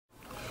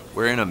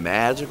We're in a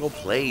magical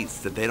place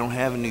that they don't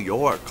have in New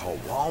York called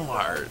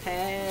Walmart.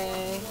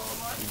 Hey.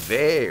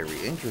 Very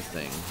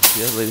interesting.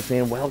 The other lady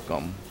saying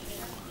welcome.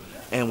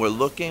 And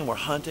we're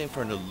hunting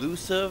for an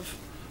elusive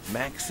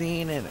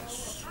Maxine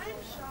Ennis.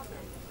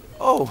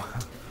 Oh,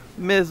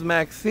 Ms.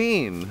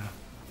 Maxine.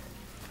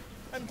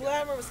 I'm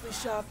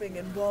glamorously shopping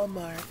in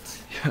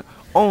Walmart.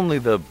 Only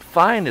the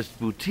finest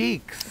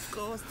boutiques. Of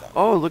course.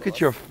 Oh, look at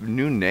your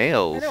new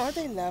nails. I know, aren't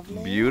they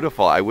lovely?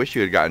 Beautiful. I wish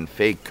you had gotten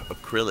fake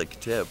acrylic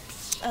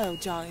tips. Oh,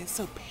 Johnny, it's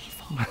so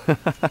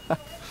painful.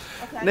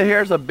 Okay, Now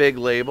here's a big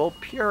label,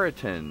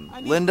 Puritan.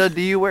 Linda, do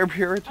you wear I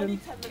Puritan?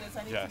 need 10 minutes.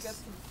 I need to get some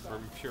stuff.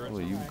 From Puritan.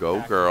 Well, you go,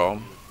 girl.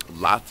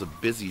 Lots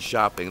of busy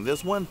shopping.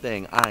 There's one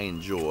thing I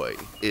enjoy.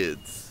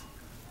 It's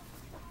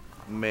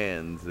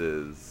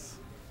Men's.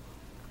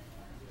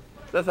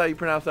 That's how you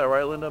pronounce that,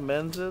 right, Linda?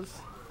 Men's? No,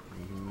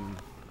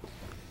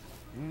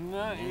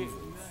 yeah.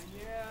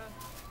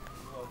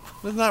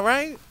 Isn't that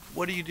right?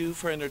 What do you do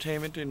for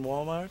entertainment in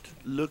Walmart?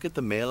 Look at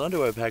the male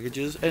underwear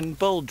packages and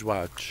bulge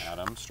watch.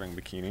 Adam, string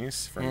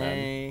bikinis for men.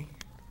 Hey.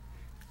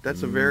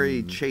 That's a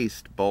very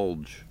chaste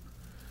bulge.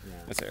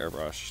 It's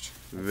airbrushed.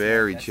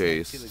 Very That's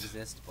chaste. to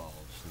exist bulge.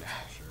 That's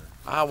for sure.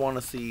 I want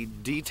to see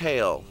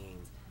detail.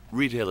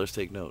 Retailers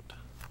take note.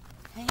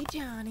 Hey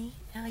Johnny,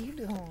 how you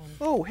doing?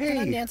 Oh, Can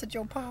I hey. dance at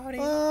your party?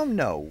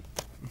 No.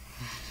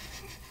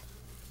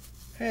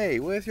 Hey,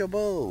 where's your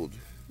bulge?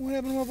 What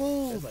happened to my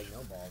bulge? There's like no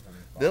balls on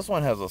this This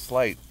one has a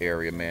slight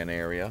man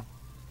area.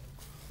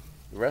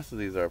 The rest of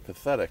these are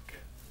pathetic.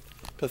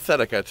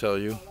 Pathetic, I tell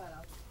you.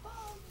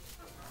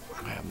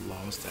 I am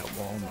lost at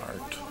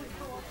Walmart.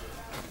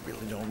 I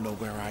really don't know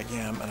where I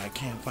am, and I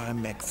can't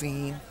find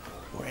Maxine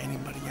or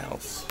anybody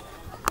else.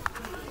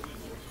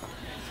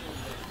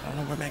 I don't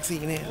know where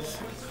Maxine is.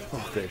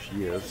 Oh, there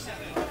she is.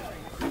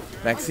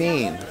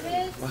 Maxine.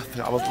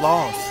 I was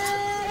lost.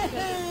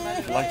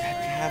 For like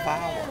half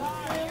hour.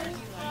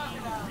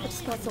 I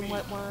just got some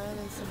white wine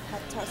and some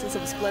hot tots and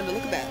some Splendor.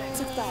 Look at that,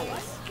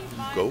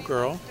 $6. Go,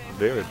 girl.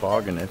 Very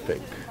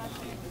bargainific.